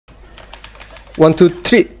1, 2,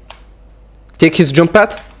 3. Take his jump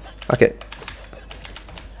pad. Okay.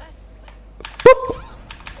 Boop.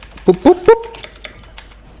 Boop, boop, boop.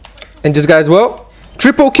 And this guy as well.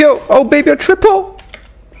 Triple kill. Oh, baby, a triple.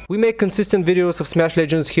 We make consistent videos of Smash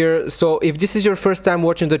Legends here, so if this is your first time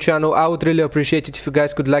watching the channel, I would really appreciate it if you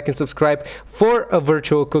guys could like and subscribe for a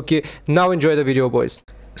virtual cookie. Now enjoy the video, boys.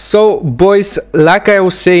 So, boys, like I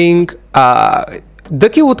was saying,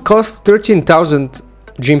 Ducky would cost 13,000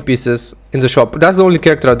 dream pieces in the shop. That's the only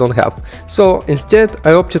character I don't have. So instead,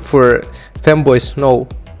 I opted for Femboy Snow.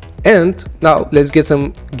 And now let's get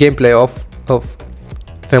some gameplay of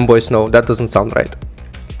Femboy Snow. That doesn't sound right.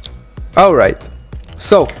 Alright.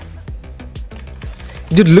 So,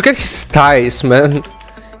 dude, look at his thighs, man.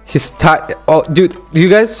 His thigh. Oh, dude, do you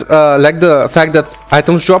guys like the fact that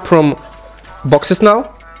items drop from boxes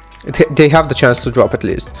now? They have the chance to drop at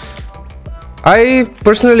least. I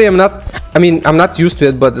personally am not. I mean, I'm not used to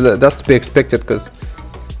it, but that's to be expected because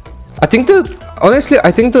I think honestly,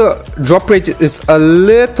 I think the drop rate is a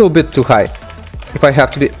little bit too high. If I have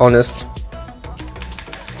to be honest,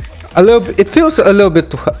 it feels a little bit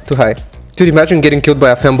too high. Dude, imagine getting killed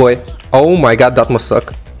by a Femboy. Oh my god, that must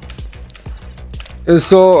suck.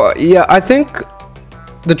 So, yeah, I think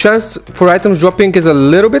the chance for items dropping is a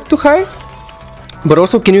little bit too high. But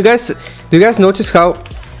also, do you guys notice how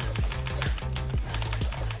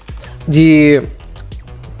the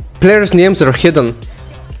players' names are hidden?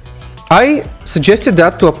 I suggested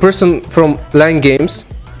that to a person from Line Games.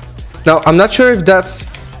 Now, I'm not sure if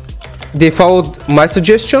they followed my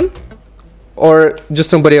suggestion or just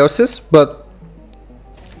somebody else's, but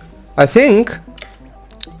I think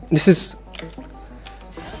this is.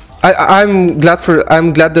 I'm glad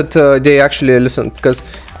that they actually listened, because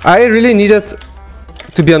I really needed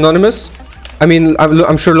to be anonymous. I mean,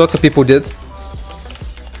 I'm sure lots of people did.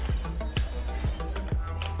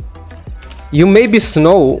 You may be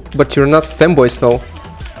Snow, but you're not Femboy Snow.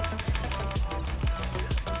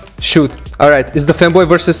 Shoot. Alright, it's the Femboy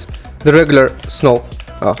versus the regular Snow.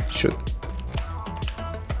 Oh, shoot.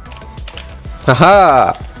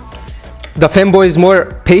 Haha! The Femboy is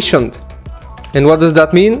more patient. And what does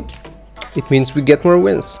that mean? It means we get more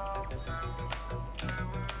wins.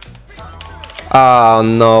 Ah,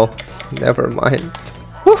 no. Never mind.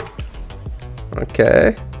 Woo.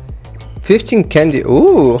 Okay. 15 candy.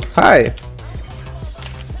 Ooh, hi.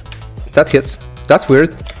 That hits. That's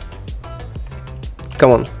weird.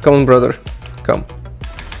 Come on, brother. Come.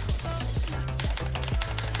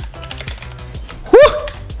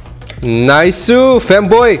 Nice,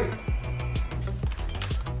 Femboy.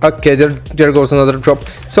 Okay, there goes another drop.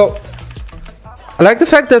 So I like the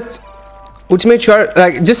fact that Ultimate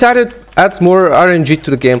like just adds more RNG to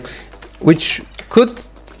the game, which could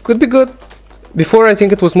be good. Before I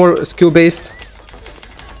think it was more skill based.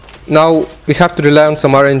 Now we have to rely on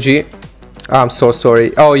some RNG. I'm so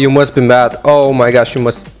sorry. Oh, you must be mad. Oh my gosh, you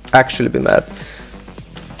must actually be mad.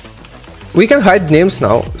 We can hide names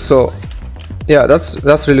now, so yeah,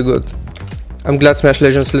 that's really good. I'm glad Smash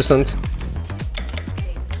Legends listened,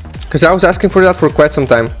 because I was asking for that for quite some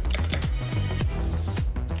time.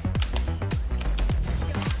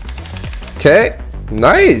 Okay,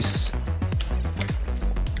 nice.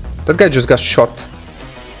 That guy just got shot.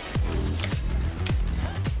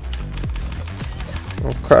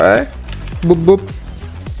 Okay. Boop boop.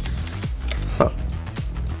 Huh.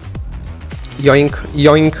 Yoink,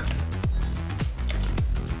 yoink.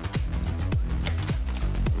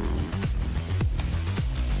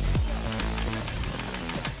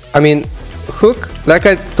 I mean, Hook, like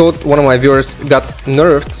I told one of my viewers, got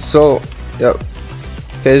nerfed, so yeah.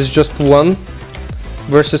 Okay, it's just 1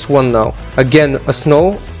 versus 1 now. Again, a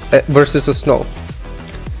Snow versus a Snow.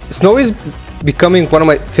 Snow is becoming one of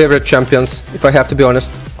my favorite champions, if I have to be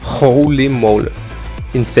honest. Holy moly.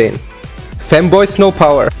 Insane. Femboy Snow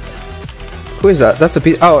Power. Who is that? That's a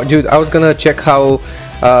bit. Oh, dude, I was gonna check how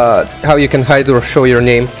you can hide or show your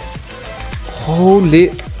name.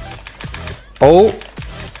 Holy. Oh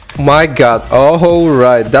my god. Oh,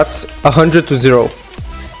 right. That's 100 to 0.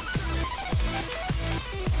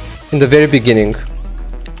 In the very beginning.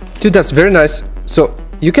 Dude, that's very nice. So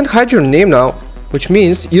you can hide your name now, which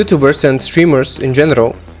means YouTubers and streamers in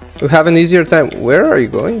general will have an easier time. Where are you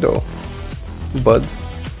going though, bud?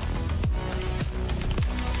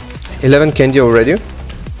 11 candy already.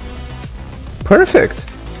 Perfect.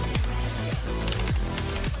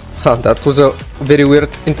 Huh, that was a very weird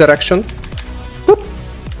interaction. Boop.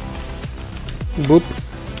 Boop.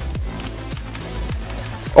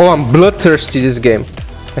 Oh, I'm bloodthirsty this game.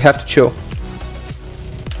 I have to chill.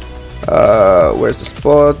 Where's the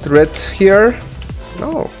spot? Red here?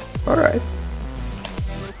 No. Alright.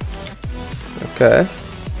 Okay.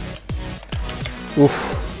 Oof.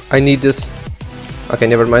 I need this. Okay,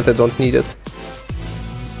 never mind. I don't need it.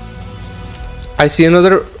 I see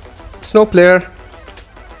another snow player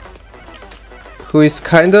who is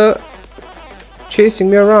kinda chasing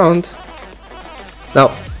me around. Now,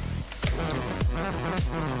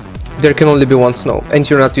 there can only be one snow, and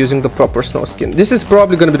you're not using the proper snow skin. This is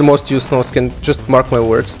probably gonna be the most used snow skin, just mark my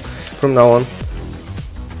words from now on.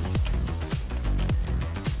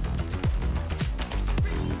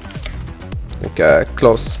 Okay,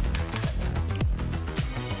 close.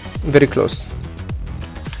 Very close.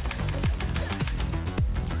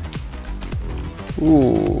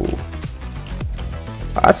 Ooh.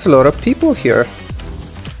 That's a lot of people here.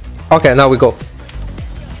 Okay, now we go.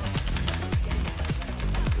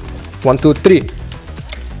 1, 2, 3.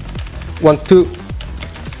 1, 2.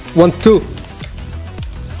 1, 2.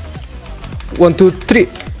 1, 2, 3.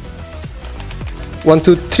 1,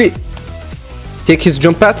 2, 3. Take his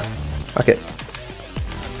jump pad. Okay.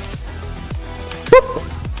 Boop.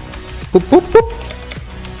 Boop, boop, boop.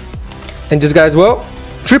 And this guy as well.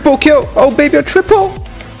 Triple kill. Oh, baby, a triple.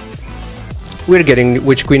 We're getting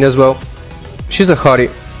Witch Queen as well. She's a hottie.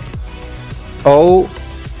 Oh,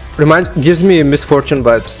 gives me Misfortune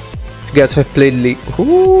vibes. If you guys have played League.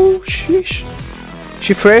 Ooh, sheesh.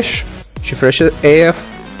 She fresh. She fresh AF.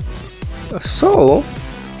 So,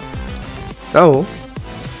 now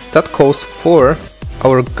that calls for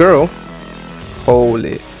our girl.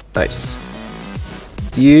 Holy, nice.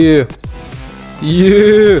 Yeah.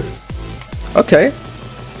 Yeah. Okay.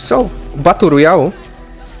 So, Battle Royale.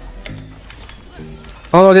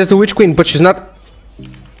 Oh no, there's a Witch Queen, but she's not.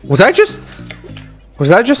 Was I just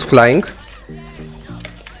flying?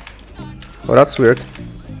 Oh, that's weird.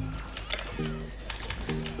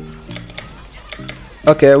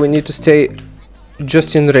 Okay, we need to stay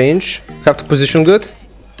just in range. Have to position good.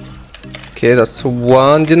 Okay, that's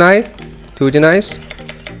 1 deny. 2 denies.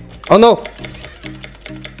 Oh no!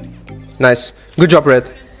 Nice. Good job,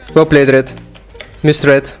 Red. Well played, Red. Missed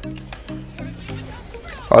Red.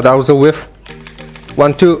 Oh, that was a whiff.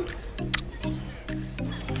 1, 2.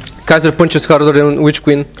 Kaiser punches harder than Witch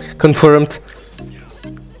Queen. Confirmed.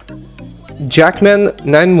 Jackman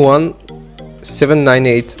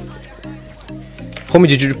 91798. Homie,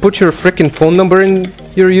 did you put your freaking phone number in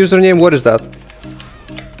your username? What is that?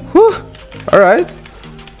 Whew. Alright.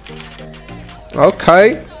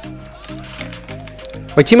 Okay.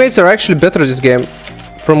 My teammates are actually better at this game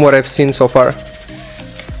from what I've seen so far.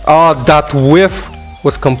 Oh, that whiff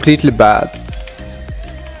was completely bad.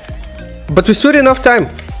 But we stood enough time.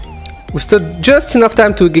 We stood just enough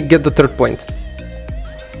time to get the 3rd point.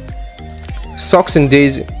 Socks and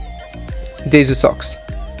Daisy. Daisy socks.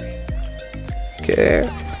 Okay.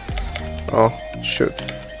 Oh, shoot.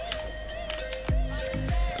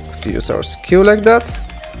 Have to use our skill like that.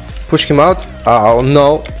 Push him out. Oh,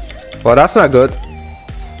 no. Well, that's not good.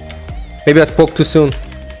 Maybe I spoke too soon.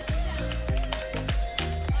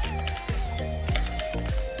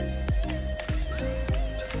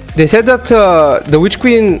 They said that the Witch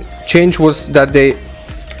Queen change was that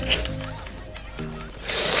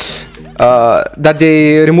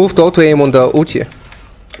they removed auto aim on the ulti.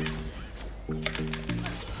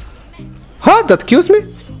 Huh? That kills me?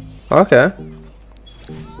 Okay.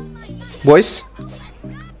 Boys,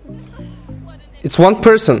 it's one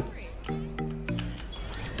person.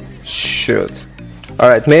 Shoot.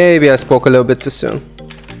 Alright, maybe I spoke a little bit too soon.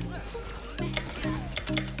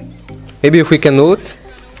 Maybe if we can ult,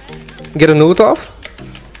 get a ult off,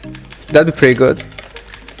 that'd be pretty good.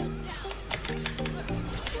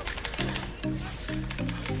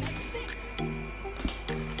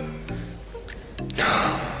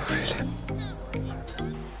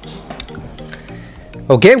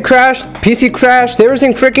 Oh, game crashed, PC crashed,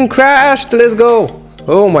 everything freaking crashed, let's go.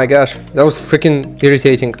 Oh my gosh, that was freaking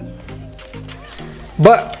irritating.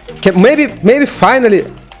 But maybe finally,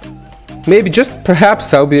 maybe just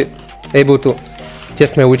perhaps I'll be able to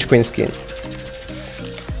test my Witch Queen skin.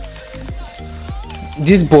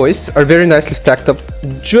 These boys are very nicely stacked up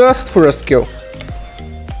just for a skill.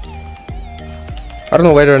 I don't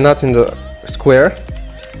know why they're not in the square.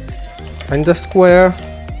 In the square.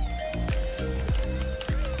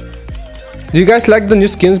 Do you guys like the new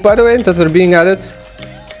skins, by the way, that are being added?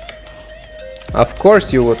 Of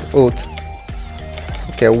course you would, ult.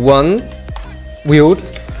 Okay, 1. We ult.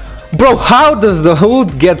 Bro, how does the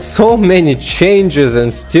ult get so many changes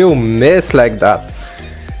and still miss like that?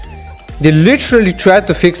 They literally tried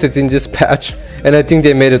to fix it in this patch, and I think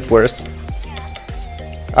they made it worse.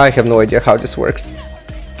 I have no idea how this works.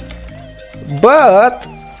 But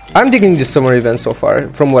I'm digging this summer event so far,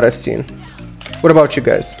 from what I've seen. What about you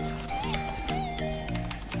guys?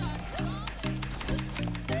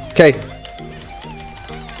 Okay.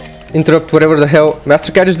 Interrupt whatever the hell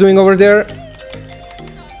Master Cat is doing over there.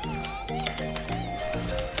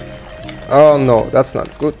 Oh no, that's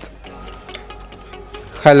not good.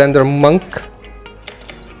 Highlander Monk.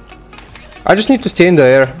 I just need to stay in the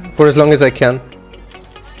air for as long as I can.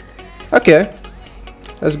 Okay,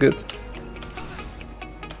 that's good.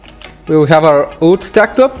 We will have our ult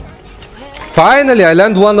stacked up. Finally, I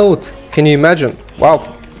land one ult. Can you imagine? Wow.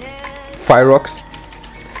 Fire rocks.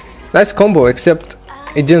 Nice combo, except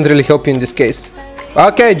it didn't really help you in this case.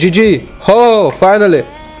 Okay, GG. Oh, finally.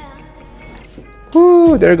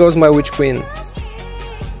 Woo, there goes my witch queen.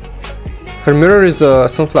 Her mirror is a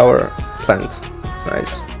sunflower plant.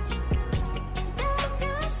 Nice.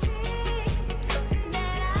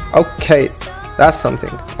 Okay, that's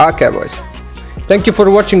something. Okay, boys. Thank you for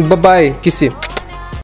watching. Bye-bye. Kissy.